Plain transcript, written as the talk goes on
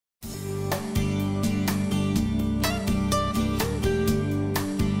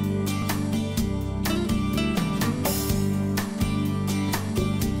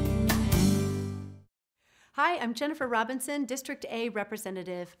Hi, I'm Jennifer Robinson, District A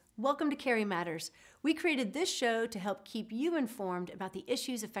Representative. Welcome to Cary Matters. We created this show to help keep you informed about the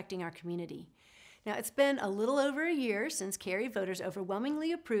issues affecting our community. Now, it's been a little over a year since Cary voters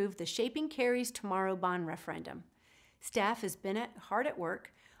overwhelmingly approved the Shaping Cary's Tomorrow bond referendum. Staff has been hard at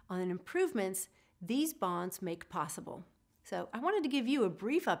work on the improvements these bonds make possible. So I wanted to give you a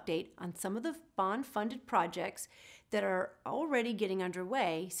brief update on some of the bond-funded projects that are already getting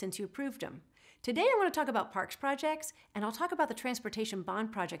underway since you approved them. Today I want to talk about parks projects, and I'll talk about the transportation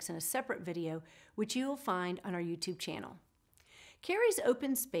bond projects in a separate video, which you will find on our YouTube channel. Cary's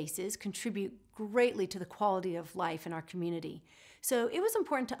open spaces contribute greatly to the quality of life in our community. So it was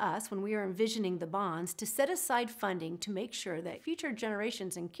important to us when we were envisioning the bonds to set aside funding to make sure that future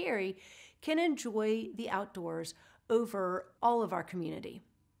generations in Cary can enjoy the outdoors over all of our community.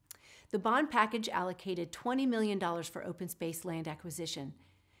 The bond package allocated $20 million for open space land acquisition.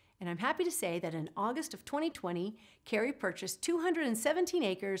 And I'm happy to say that in August of 2020, Cary purchased 217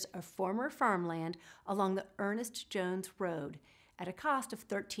 acres of former farmland along the Ernest Jones Road at a cost of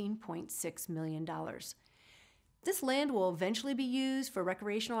 $13.6 million. This land will eventually be used for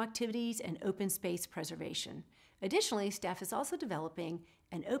recreational activities and open space preservation. Additionally, staff is also developing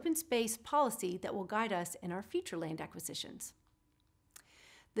an open space policy that will guide us in our future land acquisitions.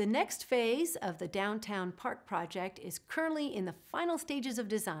 The next phase of the Downtown Park project is currently in the final stages of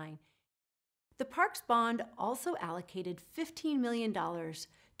design. The Parks Bond also allocated $15 million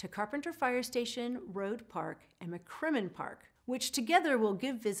to Carpenter Fire Station, Road Park, and McCrimmon Park, which together will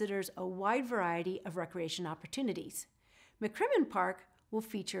give visitors a wide variety of recreation opportunities. McCrimmon Park will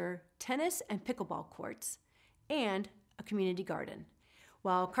feature tennis and pickleball courts and a community garden,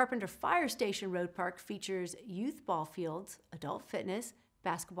 while Carpenter Fire Station Road Park features youth ball fields, adult fitness,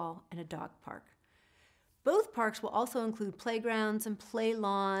 basketball, and a dog park. Both parks will also include playgrounds and play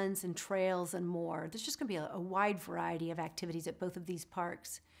lawns and trails and more. There's just going to be a wide variety of activities at both of these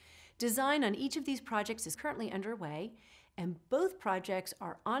parks. Design on each of these projects is currently underway, and both projects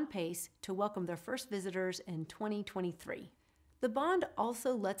are on pace to welcome their first visitors in 2023. The bond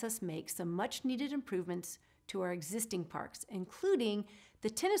also lets us make some much-needed improvements to our existing parks, including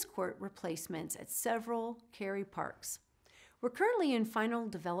the tennis court replacements at several Cary parks. We're currently in final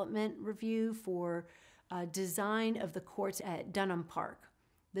development review for design of the courts at Dunham Park.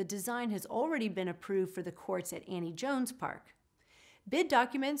 The design has already been approved for the courts at Annie Jones Park. Bid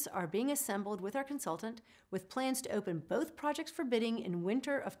documents are being assembled with our consultant, with plans to open both projects for bidding in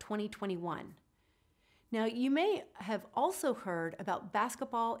winter of 2021. Now, you may have also heard about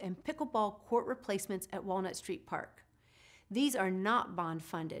basketball and pickleball court replacements at Walnut Street Park. These are not bond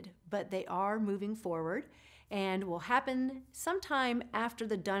funded, but they are moving forward and will happen sometime after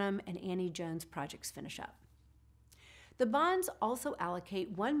the Dunham and Annie Jones projects finish up. The bonds also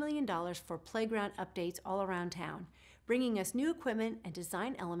allocate $1 million for playground updates all around town, bringing us new equipment and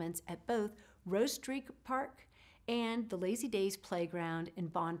design elements at both Rose Street Park and the Lazy Days Playground in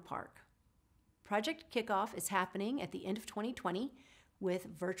Bond Park. Project kickoff is happening at the end of 2020 with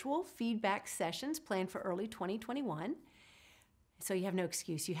virtual feedback sessions planned for early 2021. So you have no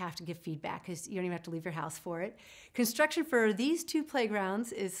excuse. You have to give feedback because you don't even have to leave your house for it. Construction for these two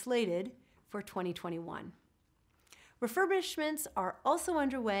playgrounds is slated for 2021. Refurbishments are also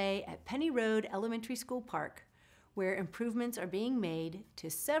underway at Penny Road Elementary School Park, where improvements are being made to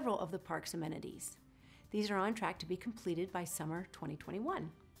several of the park's amenities. These are on track to be completed by summer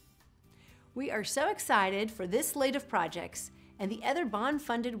 2021. We are so excited for this slate of projects and the other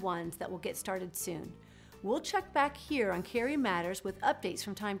bond-funded ones that will get started soon. We'll check back here on Cary Matters with updates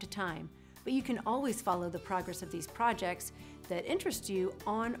from time to time, but you can always follow the progress of these projects that interest you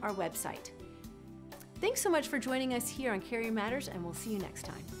on our website. Thanks so much for joining us here on Cary Matters, and we'll see you next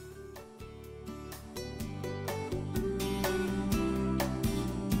time.